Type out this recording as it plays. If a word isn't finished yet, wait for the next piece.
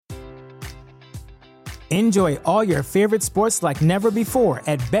Enjoy all your favorite sports like never before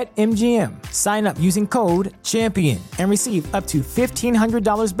at BetMGM. Sign up using code CHAMPION and receive up to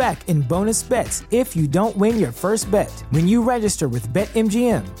 $1,500 back in bonus bets if you don't win your first bet. When you register with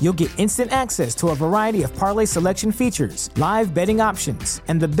BetMGM, you'll get instant access to a variety of parlay selection features, live betting options,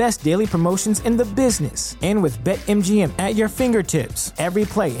 and the best daily promotions in the business. And with BetMGM at your fingertips, every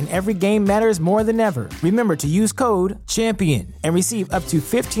play and every game matters more than ever. Remember to use code CHAMPION and receive up to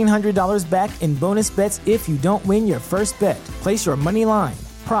 $1,500 back in bonus bets if you don't win your first bet. Place your money line,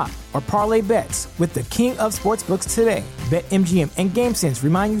 prop, or parlay bets with the king of sportsbooks today. BetMGM and GameSense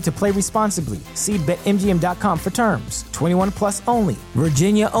remind you to play responsibly. See BetMGM.com for terms. 21 plus only.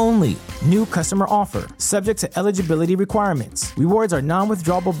 Virginia only. New customer offer. Subject to eligibility requirements. Rewards are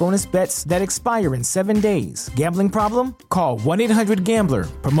non-withdrawable bonus bets that expire in 7 days. Gambling problem? Call 1-800-GAMBLER.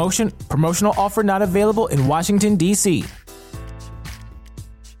 Promotional offer not available in Washington, D.C.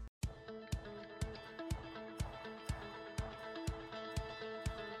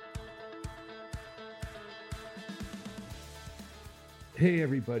 Hey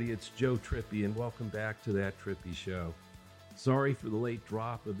everybody, it's Joe Trippi, and welcome back to That Trippi Show. Sorry for the late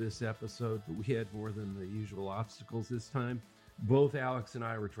drop of this episode, but we had more than the usual obstacles this time. Both Alex and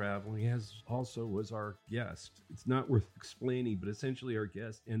I were traveling, as also was our guest. It's not worth explaining, but essentially our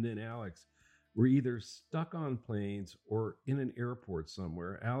guest and then Alex were either stuck on planes or in an airport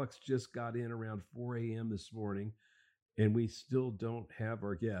somewhere. Alex just got in around 4 a.m. this morning, and we still don't have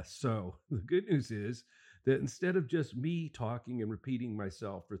our guest. So the good news is that instead of just me talking and repeating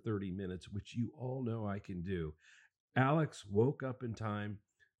myself for 30 minutes, which you all know I can do, Alex woke up in time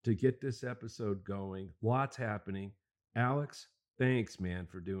to get this episode going. Lots happening. Alex, thanks, man,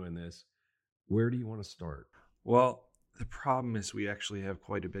 for doing this. Where do you want to start? Well, the problem is we actually have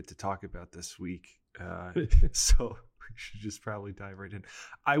quite a bit to talk about this week. So we should just probably dive right in.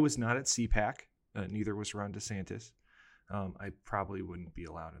 I was not at CPAC. Neither was Ron DeSantis. I probably wouldn't be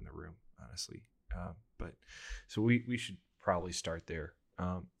allowed in the room, honestly. But so we should probably start there.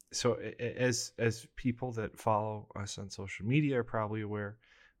 So as people that follow us on social media are probably aware,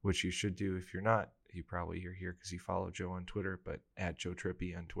 which you should do. If you're not, you're here because you follow Joe on Twitter, but at Joe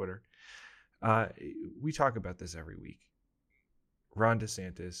Trippi on Twitter. We talk about this every week. Ron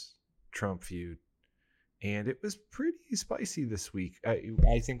DeSantis, Trump feud, and it was pretty spicy this week.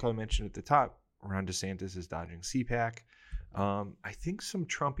 I think I mentioned at the top, Ron DeSantis is dodging CPAC. I think some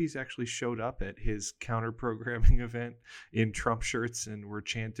Trumpies actually showed up at his counter-programming event in Trump shirts and were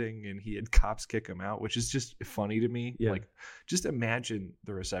chanting, and he had cops kick him out, which is just funny to me. Yeah. Like, just imagine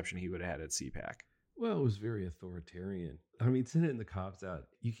the reception he would have had at CPAC. Well, it was very authoritarian. I mean, sending the cops out.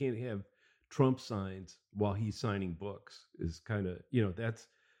 You can't have Trump signs while he's signing books is kind of,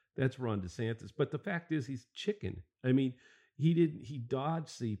 that's Ron DeSantis. But the fact is he's chicken. I mean, he dodged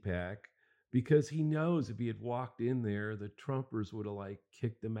CPAC because he knows if he had walked in there, the Trumpers would have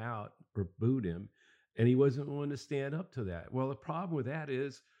kicked him out or booed him, and he wasn't willing to stand up to that. Well, the problem with that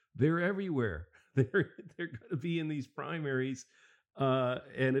is they're everywhere. They're going to be in these primaries,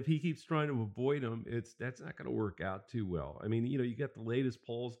 and if he keeps trying to avoid them, that's not going to work out too well. I mean, you got the latest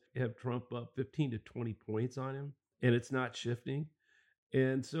polls have Trump up 15 to 20 points on him, and it's not shifting.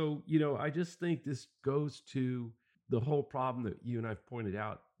 And so, I just think this goes to the whole problem that you and I've pointed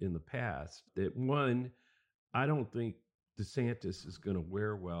out in the past, that one, I don't think DeSantis is going to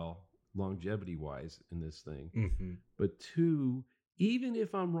wear well longevity-wise in this thing. Mm-hmm. But two, even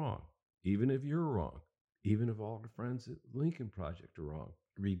if I'm wrong, even if you're wrong, even if all the friends at Lincoln Project are wrong,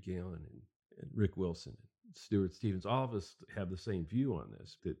 Reed Galen and Rick Wilson and Stuart Stevens, all of us have the same view on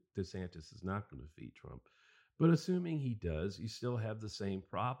this, that DeSantis is not going to defeat Trump. But assuming he does, you still have the same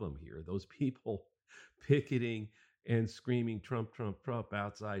problem here. Those people picketing and screaming Trump, Trump, Trump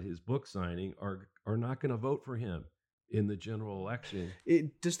outside his book signing are not going to vote for him in the general election.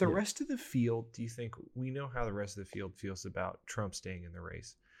 Does the rest of the field, do you think, we know how the rest of the field feels about Trump staying in the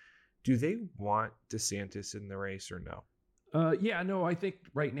race. Do they want DeSantis in the race or no? No, I think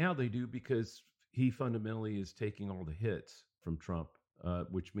right now they do, because he fundamentally is taking all the hits from Trump,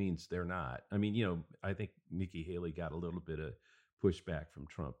 which means they're not. I mean, I think Nikki Haley got a little bit of pushback from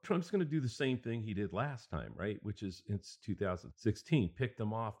Trump. Trump's going to do the same thing he did last time, right? Which is, it's 2016, pick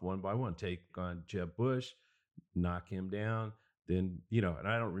them off one by one, take on Jeb Bush, knock him down. Then, and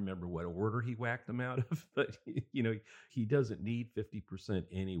I don't remember what order he whacked them out of, but, he doesn't need 50%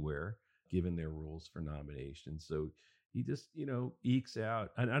 anywhere, given their rules for nomination. So he just, ekes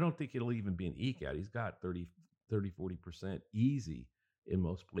out. And I don't think it'll even be an eke out. He's got 40% easy in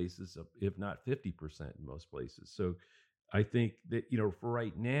most places, if not 50% in most places. So I think that, for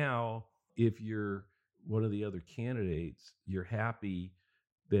right now, if you're one of the other candidates, you're happy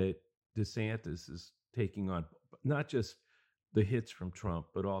that DeSantis is taking on not just the hits from Trump,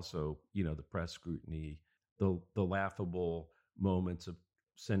 but also, the press scrutiny, the laughable moments of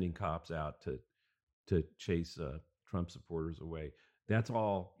sending cops out to chase Trump supporters away. That's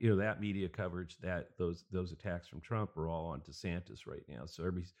all, that media coverage, that those attacks from Trump are all on DeSantis right now. So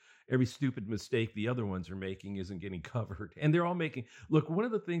every stupid mistake the other ones are making isn't getting covered. And they're all making, look, one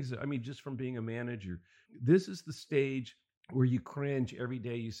of the things, just from being a manager, this is the stage where you cringe every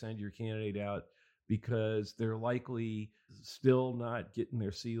day you send your candidate out, because they're likely still not getting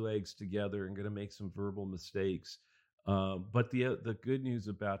their sea legs together and going to make some verbal mistakes. But the good news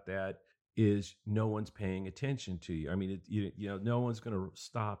about that is no one's paying attention to you. No one's going to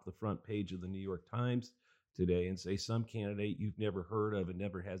stop the front page of the New York Times today and say some candidate you've never heard of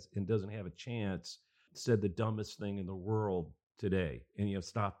and doesn't have a chance said the dumbest thing in the world today. And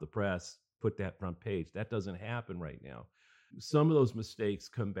stop the press, put that front page. That doesn't happen right now. Some of those mistakes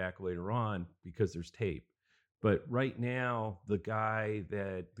come back later on because there's tape. But right now, the guy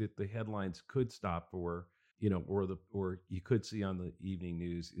that the headlines could stop for, or you could see on the evening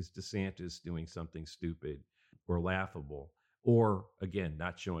news, is DeSantis doing something stupid or laughable, or again,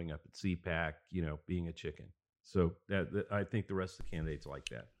 not showing up at CPAC, being a chicken. So that I think the rest of the candidates like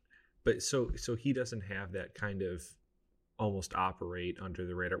that. But so he doesn't have that kind of almost operate under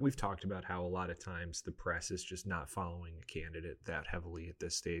the radar. We've talked about how a lot of times the press is just not following a candidate that heavily at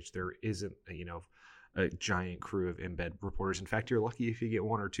this stage. There isn't, a giant crew of embed reporters. In fact, you're lucky if you get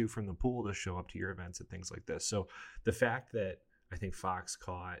one or two from the pool to show up to your events and things like this. So the fact that I think Fox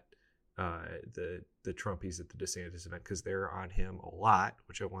caught the Trumpies at the DeSantis event, because they're on him a lot,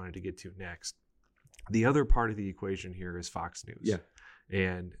 which I wanted to get to next. The other part of the equation here is Fox News. Yeah.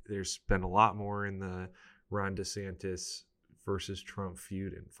 And there's been a lot more in the Ron DeSantis versus Trump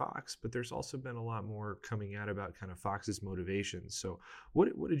feud in Fox, but there's also been a lot more coming out about kind of Fox's motivations. So what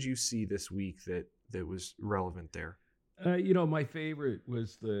did you see this week that was relevant there? My favorite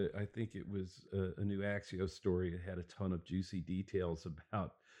was I think it was a new Axios story. It had a ton of juicy details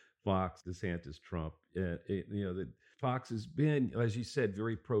about Fox, DeSantis, Trump. That Fox has been, as you said,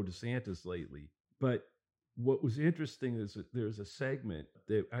 very pro DeSantis lately. But what was interesting is that there's a segment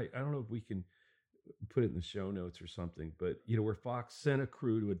that I don't know if we can put it in the show notes or something, but where Fox sent a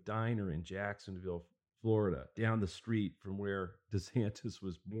crew to a diner in Jacksonville, Florida, down the street from where DeSantis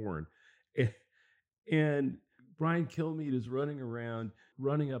was born. And Brian Kilmeade is running around,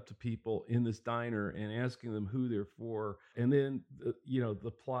 running up to people in this diner and asking them who they're for. And then,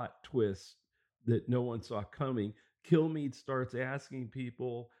 the plot twist that no one saw coming, Kilmeade starts asking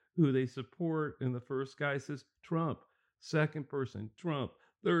people who they support. And the first guy says, Trump. Second person, Trump.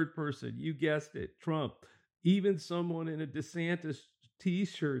 Third person, you guessed it, Trump. Even someone in a DeSantis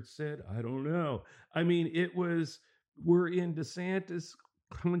t-shirt said, I don't know. We're in DeSantis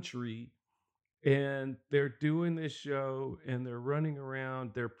country, and they're doing this show, and they're running around.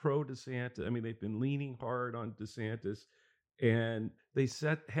 They're pro DeSantis. They've been leaning hard on DeSantis, and they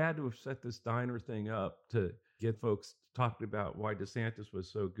had to have set this diner thing up to get folks talking about why DeSantis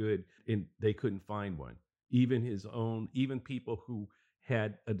was so good, and they couldn't find one. Even people who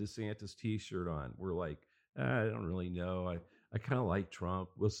had a DeSantis t-shirt on were like, I don't really know. I kind of like Trump.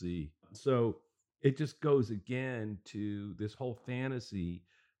 We'll see. So it just goes again to this whole fantasy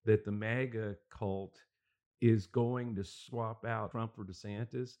that the MAGA cult is going to swap out Trump for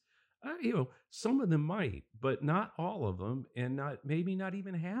DeSantis. Some of them might, but not all of them, and maybe not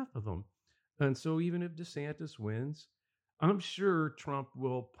even half of them. And so even if DeSantis wins, I'm sure Trump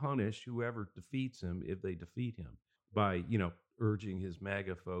will punish whoever defeats him if they defeat him by, urging his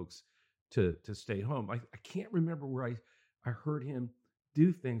MAGA folks to stay home. I can't remember where I heard him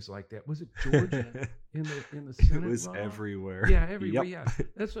do things like that. Was it Georgia in the Senate? It was everywhere. Yeah, everywhere. Yep. Yeah,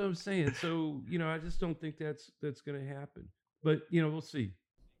 that's what I'm saying. So I just don't think that's going to happen. But we'll see.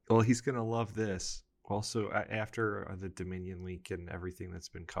 Well, he's going to love this. Also, after the Dominion leak and everything that's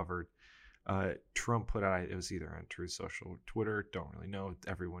been covered, Trump put out, it was either on Truth Social or Twitter, don't really know,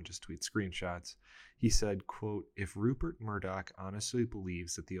 everyone just tweets screenshots. He said, quote, if Rupert Murdoch honestly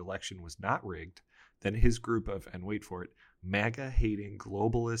believes that the election was not rigged, then his group of, and wait for it, MAGA-hating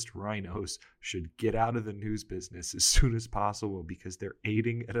globalist rhinos should get out of the news business as soon as possible because they're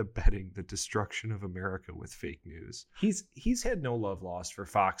aiding and abetting the destruction of America with fake news. He's had no love lost for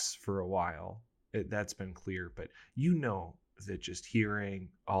Fox for a while. That's been clear, but that just hearing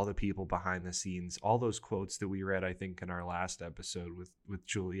all the people behind the scenes, all those quotes that we read, I think in our last episode with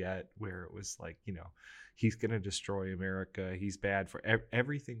Juliet, where it was like, he's going to destroy America. He's bad for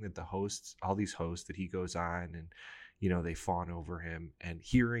everything that all these hosts that he goes on and, they fawn over him, and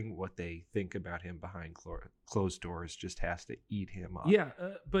hearing what they think about him behind closed doors just has to eat him up. Yeah.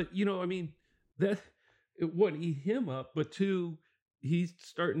 But, one, eat him up, but two, he's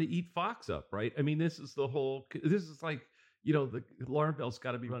starting to eat Fox up, right? I mean, this is like, the alarm bell's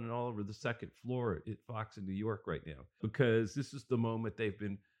got to be running all over the second floor at Fox in New York right now, because this is the moment they've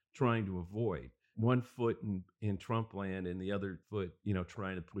been trying to avoid. One foot in Trump land and the other foot,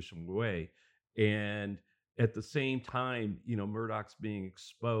 trying to push him away. And at the same time, Murdoch's being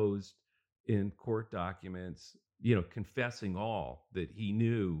exposed in court documents, confessing all that he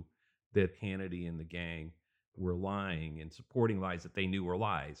knew that Hannity and the gang were lying and supporting lies that they knew were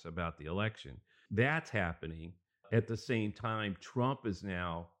lies about the election. That's happening. At the same time, Trump is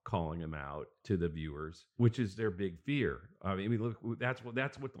now calling him out to the viewers, which is their big fear. I mean, look, that's what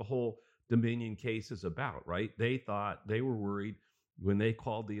the whole Dominion case is about, right? They were worried when they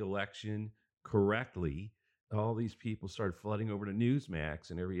called the election correctly. All these people started flooding over to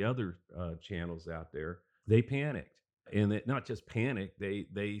Newsmax and every other channels out there. They panicked, and not just panicked.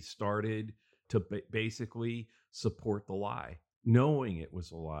 They started to basically support the lie, knowing it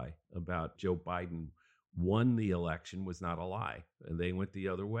was a lie about Joe Biden won the election was not a lie, and they went the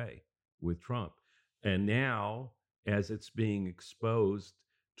other way with Trump. And now, as it's being exposed,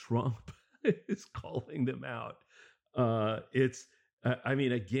 Trump is calling them out.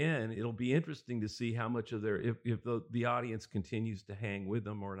 Again, it'll be interesting to see how much of if the audience continues to hang with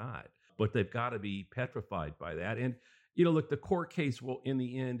them or not. But they've got to be petrified by that. And, look, the court case will, in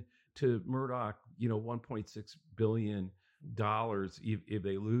the end, to Murdoch, $1.6 billion, if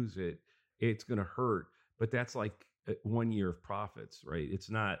they lose it, it's going to hurt. But that's like 1 year of profits, right?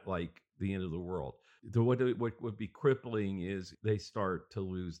 It's not like the end of the world. What would be crippling is they start to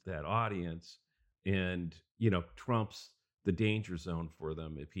lose that audience, and Trump's the danger zone for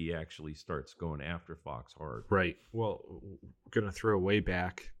them if he actually starts going after Fox hard. Right. Well, we're going to throw way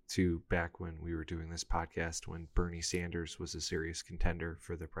back when we were doing this podcast, when Bernie Sanders was a serious contender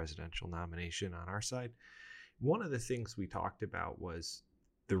for the presidential nomination on our side. One of the things we talked about was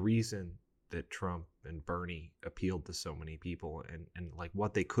the reason that Trump and Bernie appealed to so many people, and like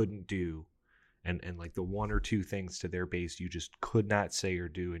what they couldn't do, and like the one or two things to their base you just could not say or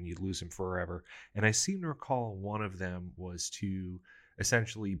do, and you'd lose them forever. And I seem to recall one of them was to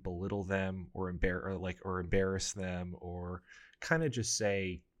essentially belittle them or embarrass them, or kind of just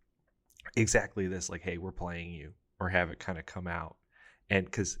say exactly this, like, hey, we're playing you, or have it kind of come out. And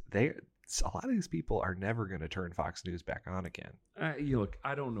because a lot of these people are never going to turn Fox News back on again. Look,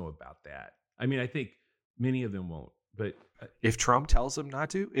 I don't know about that. I mean, I think many of them won't. But if Trump tells them not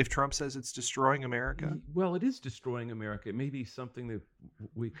to, if Trump says it's destroying America, well, it is destroying America. It may be something that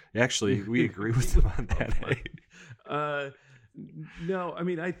we agree with them on that. No, I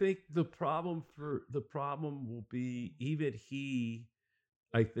mean, I think the problem will be, even he,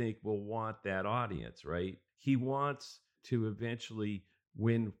 I think, will want that audience, right? He wants to eventually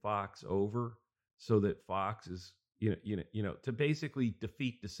win Fox over, so that Fox is, to basically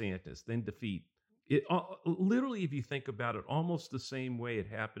defeat DeSantis, then defeat it. Literally, if you think about it, almost the same way it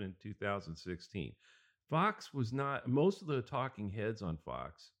happened in 2016. Fox was not, most of the talking heads on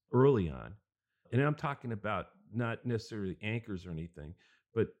Fox early on, and I'm talking about not necessarily anchors or anything,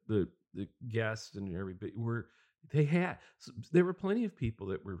 but the guests and everybody there were plenty of people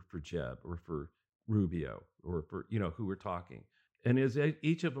that were for Jeb or for Rubio or for, who were talking. And as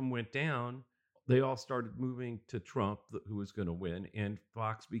each of them went down, they all started moving to Trump, who was going to win. And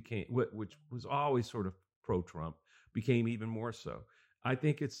Fox became, which was always sort of pro-Trump, became even more so. I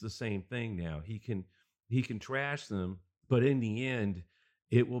think it's the same thing now. He can trash them, but in the end,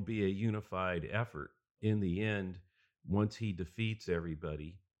 it will be a unified effort. In the end, once he defeats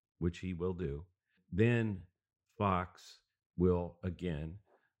everybody, which he will do, then Fox will again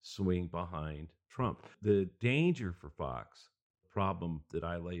swing behind Trump. The danger for Fox, problem that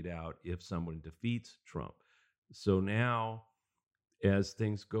I laid out, if someone defeats Trump. So now, as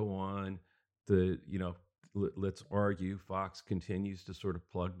things go on, let's argue Fox continues to sort of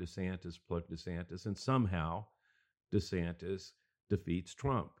plug DeSantis, and somehow DeSantis defeats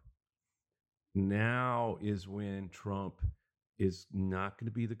Trump. Now is when Trump is not going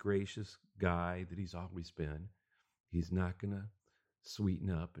to be the gracious guy that he's always been. He's not going to sweeten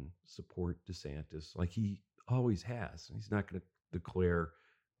up and support DeSantis like he always has. He's not going to declare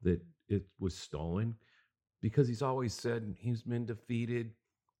that it was stolen, because he's always said he's been defeated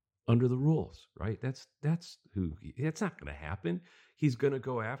under the rules, right? That's not going to happen. He's going to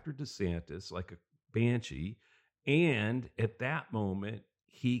go after DeSantis like a banshee, and at that moment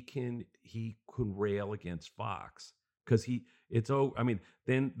he can rail against Fox, because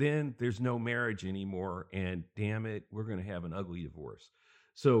then there's no marriage anymore, and damn it, we're going to have an ugly divorce.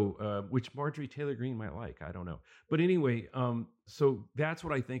 So, which Marjorie Taylor Greene might like, I don't know. But anyway, so that's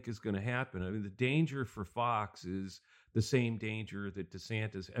what I think is going to happen. I mean, the danger for Fox is the same danger that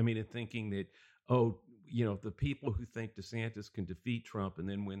DeSantis. I mean, in thinking that, the people who think DeSantis can defeat Trump and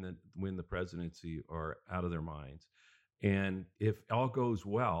then win the presidency are out of their minds. And if all goes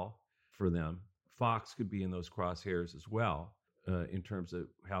well for them, Fox could be in those crosshairs as well in terms of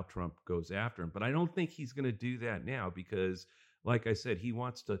how Trump goes after him. But I don't think he's going to do that now because, like I said, he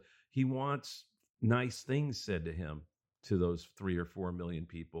wants nice things said to him, to those 3 or 4 million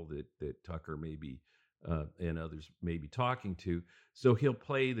people that Tucker maybe and others may be talking to. So he'll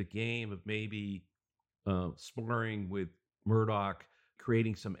play the game of maybe sparring with Murdoch,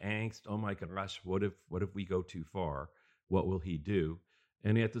 creating some angst. Oh my gosh, what if we go too far? What will he do?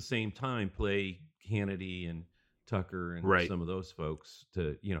 And at the same time, play Hannity and Tucker and some of those folks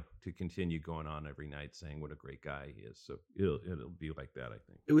to continue going on every night saying what a great guy he is. So it'll be like that, I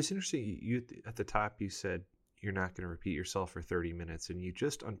think. It was interesting. You at the top, you said you're not going to repeat yourself for 30 minutes, and you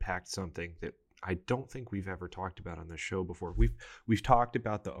just unpacked something that I don't think we've ever talked about on this show before. We've talked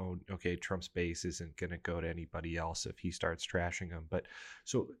about Trump's base isn't going to go to anybody else if he starts trashing them. But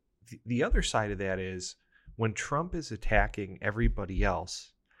so the other side of that is when Trump is attacking everybody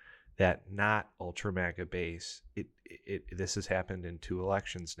else, that not ultra MAGA base, this has happened in 2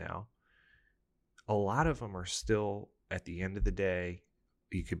 elections now. A lot of them are still, at the end of the day,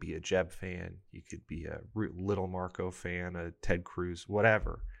 you could be a Jeb fan, you could be a Little Marco fan, a Ted Cruz,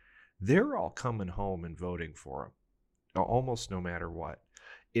 whatever. They're all coming home and voting for him, almost no matter what.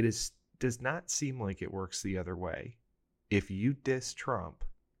 Does not seem like it works the other way. If you diss Trump,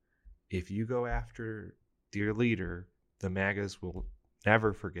 if you go after your leader, the MAGAs will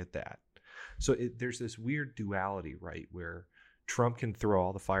never forget that. So there's this weird duality, right, where Trump can throw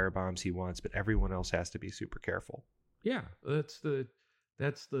all the firebombs he wants, but everyone else has to be super careful. Yeah, that's the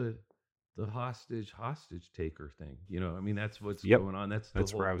hostage taker thing. I mean, that's what's going on.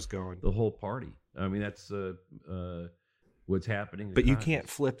 That's where I was going. The whole party. I mean, that's what's happening. But you can't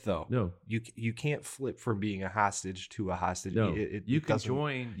flip, though. No, you can't flip from being a hostage to a hostage. No, you can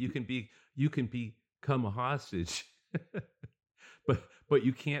join. You can become a hostage. But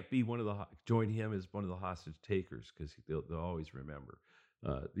you can't be join him as one of the hostage takers because they'll always remember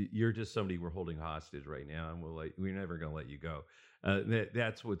you're just somebody we're holding hostage right now, and we're never going to let you go.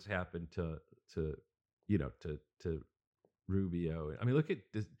 That's what's happened to Rubio. I mean, look at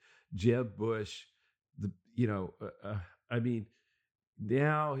this, Jeb Bush. I mean,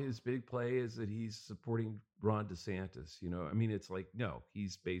 now his big play is that he's supporting Ron DeSantis. I mean, it's like, no,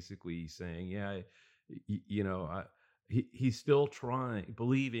 he's basically saying, yeah, he's still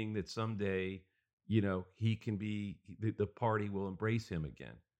believing that someday, he can be, the party will embrace him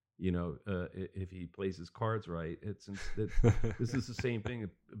again. If he plays his cards right. This is the same thing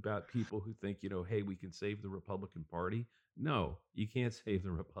about people who think, hey, we can save the Republican Party. No, you can't save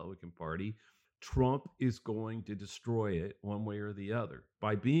the Republican Party. Trump is going to destroy it one way or the other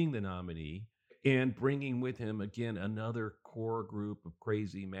by being the nominee and bringing with him, again, another core group of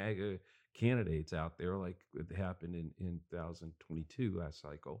crazy MAGA candidates out there, like it happened in 2022 last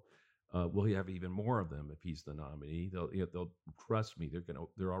cycle. Will he have even more of them if he's the nominee? They'll trust me.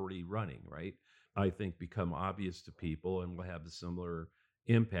 They're already running, right? I think become obvious to people and will have a similar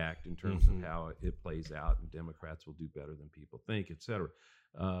impact in terms of how it plays out, and Democrats will do better than people think, et cetera,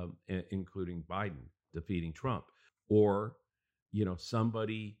 including Biden defeating Trump, or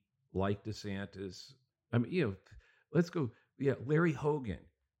somebody like DeSantis. I mean, let's go. Yeah, Larry Hogan.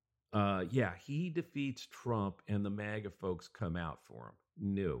 He defeats Trump, and the MAGA folks come out for him.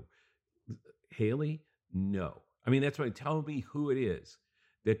 No. Haley, no. I mean, that's why tell me who it is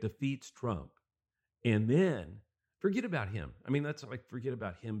that defeats Trump, and then forget about him. I mean, that's like forget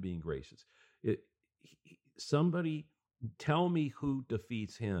about him being gracious. Somebody tell me who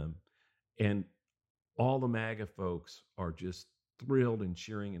defeats him, and all the MAGA folks are just thrilled and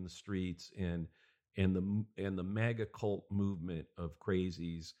cheering in the streets, and the MAGA cult movement of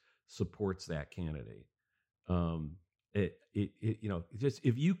crazies supports that candidate. Just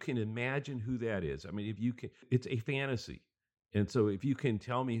if you can imagine who that is, I mean, if you can, it's a fantasy, and so if you can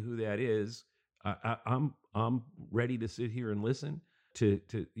tell me who that is, I'm ready to sit here and listen to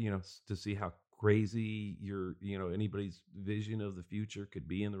see how crazy anybody's vision of the future could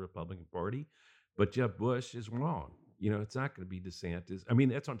be in the Republican Party. But Jeb Bush is wrong. It's not going to be DeSantis. I mean,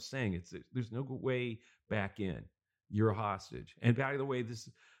 that's what I'm saying. There's no way back in. You're a hostage. And by the way, this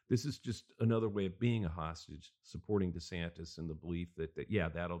is just another way of being a hostage, supporting DeSantis in the belief that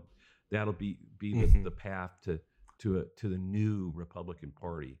that'll be the path to the new Republican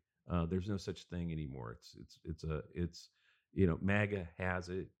Party. There's no such thing anymore. MAGA has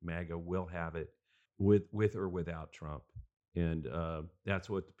it. MAGA will have it with or without Trump. And that's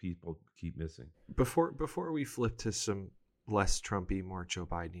what the people keep missing. Before we flip to some less Trumpy, more Joe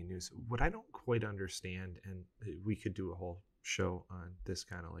Biden news, what I don't quite understand, and we could do a whole show on this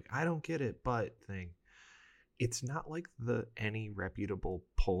kind of like, I don't get it, but thing. It's not like any reputable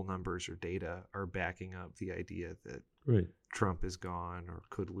poll numbers or data are backing up the idea that Trump is gone or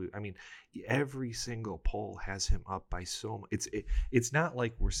could lose. I mean, every single poll has him up by so much. It's not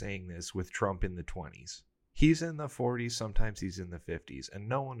like we're saying this with Trump in the 20s. He's in the 40s, sometimes he's in the 50s, and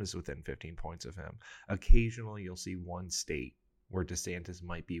no one is within 15 points of him. Occasionally, you'll see one state where DeSantis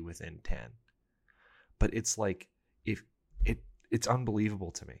might be within 10. But it's like, it's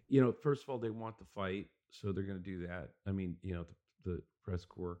unbelievable to me. First of all, they want the fight, so they're going to do that. I mean, the press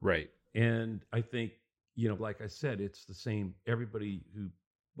corps. Right. And I think, like I said, it's the same. Everybody who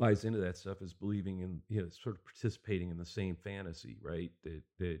buys into that stuff is believing in, sort of participating in the same fantasy, right?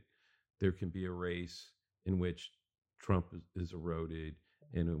 That there can be a race in which Trump is eroded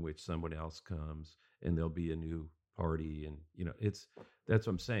and in which someone else comes and there'll be a new party. And, that's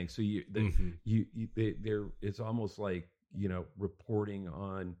what I'm saying. So it's almost like, reporting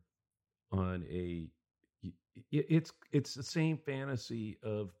on it's the same fantasy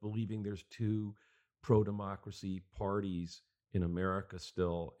of believing there's two pro-democracy parties in America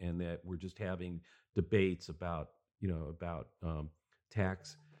still, and that we're just having debates about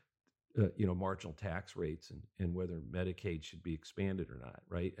tax, marginal tax rates and whether Medicaid should be expanded or not,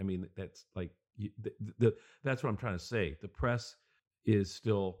 right? I mean, that's like that's what I'm trying to say. The press is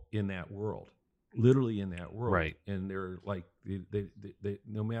still in that world, literally in that world, right? And they're like, they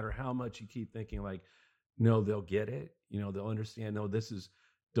no matter how much you keep thinking like, no, they'll get it. They'll understand. No, this is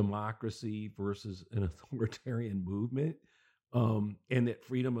democracy versus an authoritarian movement, and that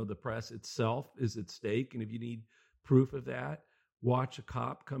freedom of the press itself is at stake. And if you need proof of that, watch a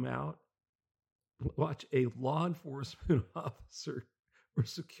cop come out, watch a law enforcement officer or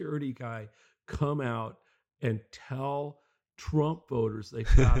security guy come out and tell Trump voters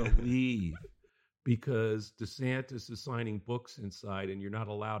they've got to leave because DeSantis is signing books inside, and you're not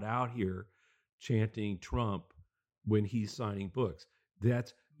allowed out here chanting Trump when he's signing books.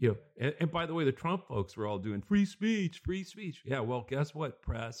 That's, and by the way, the Trump folks were all doing free speech. Yeah, well, guess what,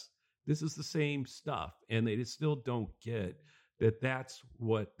 press? This is the same stuff. And they just still don't get that that's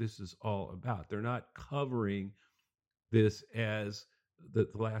what this is all about. They're not covering this as the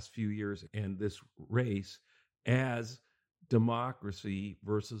last few years and this race as democracy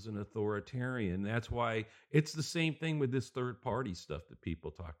versus an authoritarian. That's why it's the same thing with this third party stuff that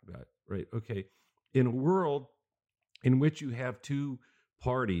people talk about, right? Okay, in a world in which you have two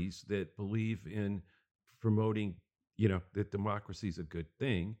parties that believe in promoting, that democracy is a good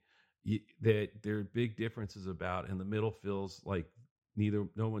thing, that there are big differences about, and the middle feels like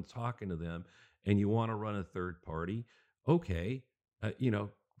no one's talking to them, and you want to run a third party, okay,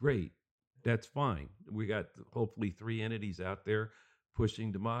 great. That's fine. We got hopefully 3 entities out there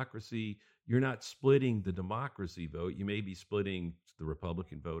pushing democracy. You're not splitting the democracy vote. You may be splitting the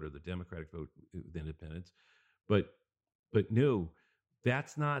Republican vote or the Democratic vote with independents. But no,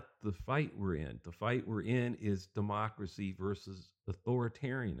 that's not the fight we're in. The fight we're in is democracy versus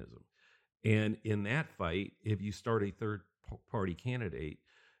authoritarianism. And in that fight, if you start a third party candidate,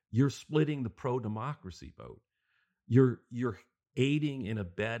 you're splitting the pro-democracy vote. You're aiding and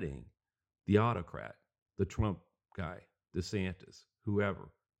abetting the autocrat, the Trump guy, DeSantis,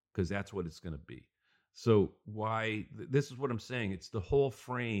 whoever, because that's what it's going to be. So this is what I'm saying. It's the whole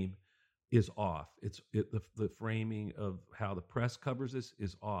frame is off. The framing of how the press covers this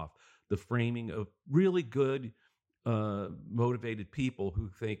is off. The framing of really good, motivated people who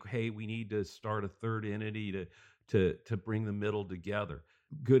think, hey, we need to start a third entity to bring the middle together.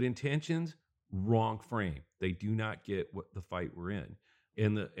 Good intentions, wrong frame. They do not get what the fight we're in.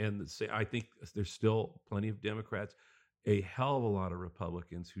 I think there's still plenty of Democrats, a hell of a lot of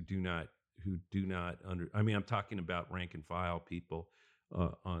Republicans who do not I'm talking about rank and file people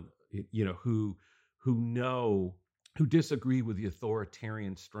who disagree with the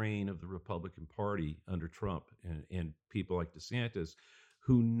authoritarian strain of the Republican Party under Trump, and people like DeSantis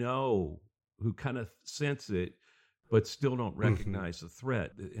who kind of sense it, but still don't recognize the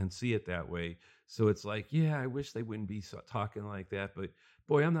threat and see it that way. So it's like, yeah, I wish they wouldn't be talking like that, but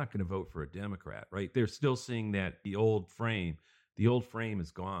boy, I'm not going to vote for a Democrat, right? They're still seeing that the old frame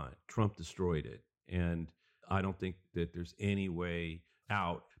is gone. Trump destroyed it. And I don't think that there's any way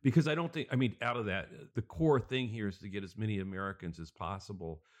out, because out of that, the core thing here is to get as many Americans as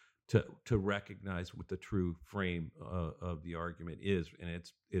possible to recognize what the true frame of the argument is. And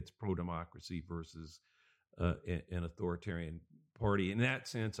it's pro-democracy versus an authoritarian party. In that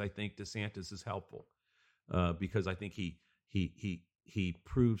sense, I think DeSantis is helpful because I think he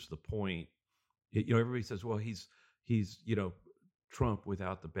proves the point. Everybody says, well, he's Trump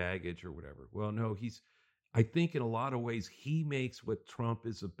without the baggage or whatever. Well, no, I think in a lot of ways he makes what Trump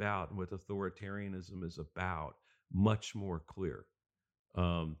is about and what authoritarianism is about much more clear.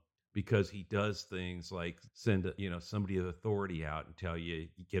 Because he does things like send somebody of authority out and tell you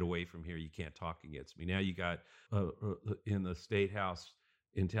get away from here, you can't talk against me. Now you got in the State House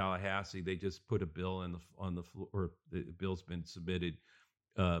in Tallahassee, they just put a bill on the floor, or the bill's been submitted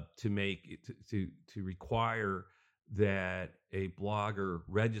to make to require that a blogger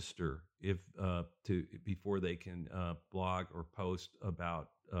register before they can blog or post about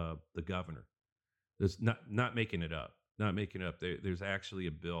the governor. There's not making it up. Not making up. There's actually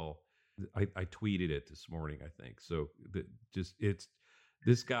a bill. I tweeted it this morning, I think. So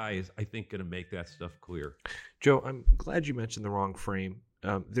this guy is, I think, going to make that stuff clear. Joe, I'm glad you mentioned the wrong frame.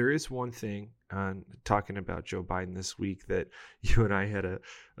 There is one thing on talking about Joe Biden this week that you and I had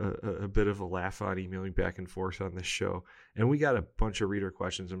a bit of a laugh on, emailing back and forth on this show, and we got a bunch of reader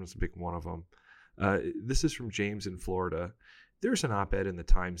questions. I'm going to pick one of them. This is from James in Florida. There's an op-ed in the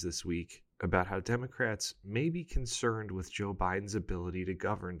Times this week about how Democrats may be concerned with Joe Biden's ability to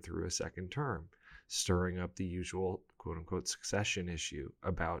govern through a second term, stirring up the usual quote-unquote succession issue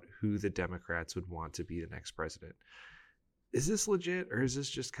about who the Democrats would want to be the next president. Is this legit, or is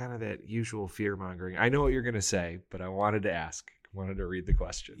this just kind of that usual fear-mongering? I know what you're going to say, but I wanted to ask. I wanted to read the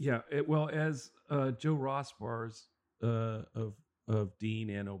question. Yeah, well, as Joe Rossbars of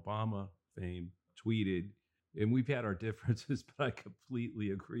Dean and Obama fame tweeted, and we've had our differences, but I completely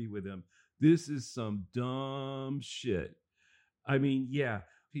agree with him. This is some dumb shit. I mean, yeah,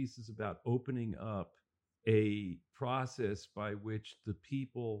 pieces about opening up a process by which the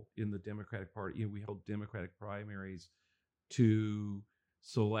people in the Democratic Party, we held Democratic primaries to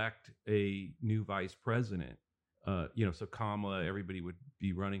select a new vice president. So Kamala, everybody would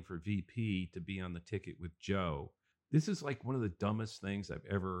be running for VP to be on the ticket with Joe. This is like one of the dumbest things I've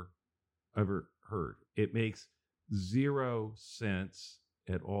ever heard. It makes zero sense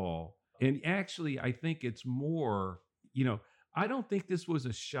at all. And actually, I think it's more, I don't think this was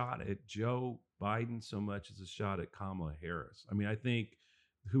a shot at Joe Biden so much as a shot at Kamala Harris. I mean, I think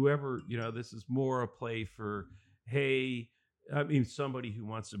whoever, this is more a play for, somebody who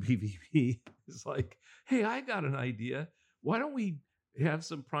wants to be VP is like, hey, I got an idea. Why don't we have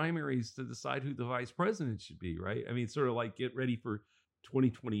some primaries to decide who the vice president should be, right? I mean, sort of like get ready for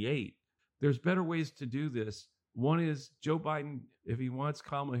 2028. There's better ways to do this. One is Joe Biden, if he wants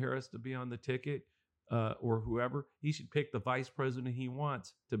Kamala Harris to be on the ticket or whoever, he should pick the vice president he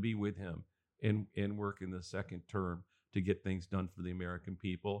wants to be with him and work in the second term to get things done for the American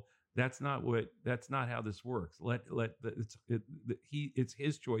people. That's not how this works. It's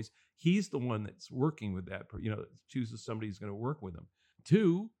his choice. He's the one that's working with that, chooses somebody who's going to work with him.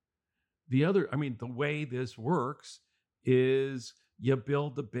 Two, the way this works is you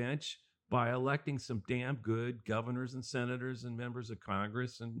build the bench by electing some damn good governors and senators and members of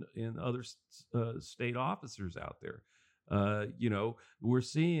Congress and other state officers out there. We're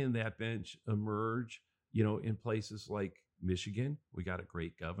seeing that bench emerge, in places like Michigan. We got a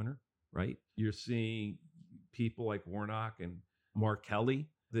great governor, right? You're seeing people like Warnock and Mark Kelly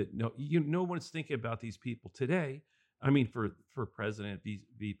that no one's thinking about these people today. I mean, for president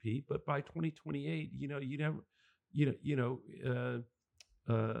VP, but by 2028,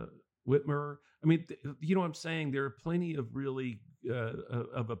 Whitmer. I mean, what I'm saying? There are plenty of really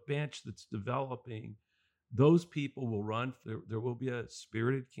of a bench that's developing. Those people will run. There will be a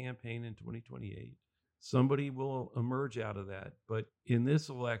spirited campaign in 2028. Somebody will emerge out of that. But in this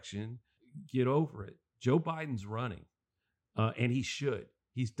election, get over it. Joe Biden's running, and he should.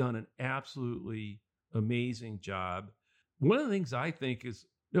 He's done an absolutely amazing job. One of the things I think is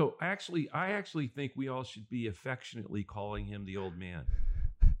I actually think we all should be affectionately calling him the old man.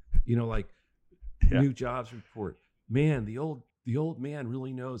 New jobs report. Man, the old man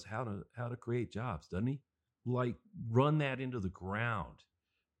really knows how to create jobs, doesn't he? Like, run that into the ground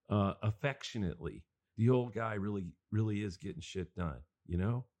affectionately. The old guy really is getting shit done.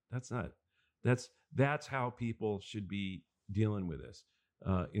 That's how people should be dealing with this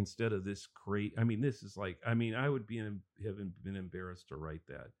instead of this this is like, I would have been embarrassed to write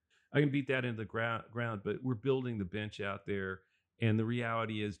that. I can beat that into the ground, but we're building the bench out there. And the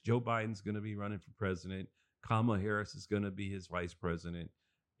reality is Joe Biden's going to be running for president. Kamala Harris is going to be his vice president.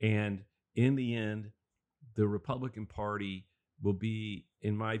 And in the end, the Republican Party will be,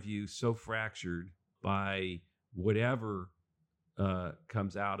 in my view, so fractured by whatever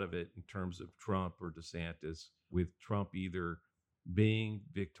comes out of it in terms of Trump or DeSantis, with Trump either being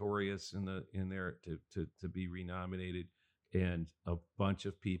victorious in there to be renominated, and a bunch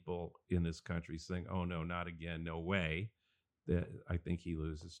of people in this country saying, "Oh no, not again, no way," that I think he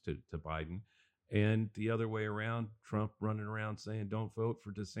loses to Biden. And the other way around, Trump running around saying, "Don't vote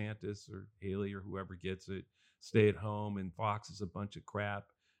for DeSantis or Haley or whoever gets it. Stay at home, and Fox is a bunch of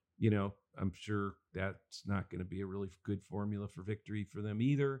crap." I'm sure that's not going to be a really good formula for victory for them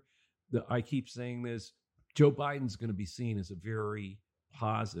either. I keep saying this, Joe Biden's going to be seen as a very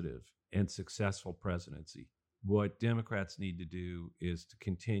positive and successful presidency. What Democrats need to do is to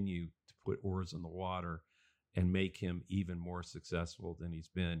continue to put oars in the water and make him even more successful than he's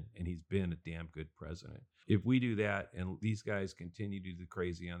been. And he's been a damn good president. If we do that and these guys continue to do the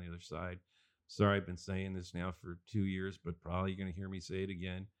crazy on the other side, sorry, I've been saying this now for 2 years, but probably you're going to hear me say it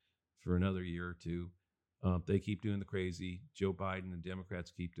again for another year or two. They keep doing the crazy. Joe Biden and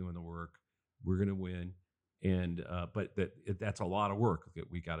Democrats keep doing the work. We're going to win. And but that's a lot of work that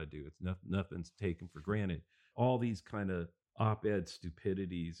we got to do. It's nothing's taken for granted. All these kind of op-ed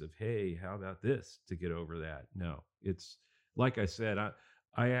stupidities of, hey, how about this to get over that? No, it's like I said,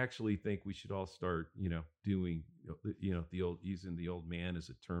 I actually think we should all start, doing, the old, using the old man as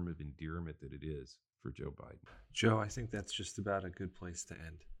a term of endearment that it is for Joe Biden. Joe, I think that's just about a good place to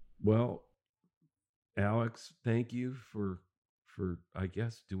end. Well, Alex, thank you for I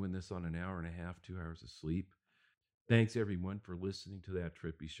guess doing this on an hour and a half, 2 hours of sleep. Thanks everyone for listening to That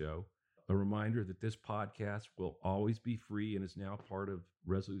Trippy Show. A reminder that this podcast will always be free and is now part of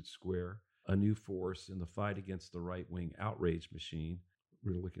Resolute Square, a new force in the fight against the right-wing outrage machine.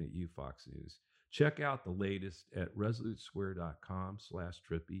 We're looking at you, Fox News. Check out the latest at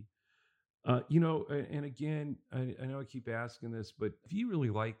resolutesquare.com/trippy. And again, I know I keep asking this, but if you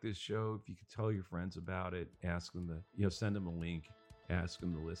really like this show, if you could tell your friends about it, ask them send them a link, ask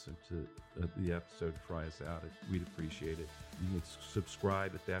them to listen to the episode, try us out. We'd appreciate it. You can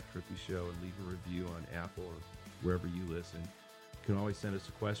subscribe at That Trippy Show and leave a review on Apple or wherever you listen. You can always send us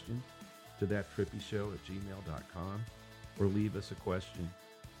a question to thattrippyshow@gmail.com or leave us a question.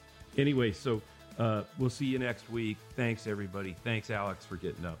 Anyway, so we'll see you next week. Thanks, everybody. Thanks, Alex, for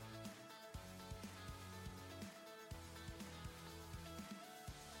getting up.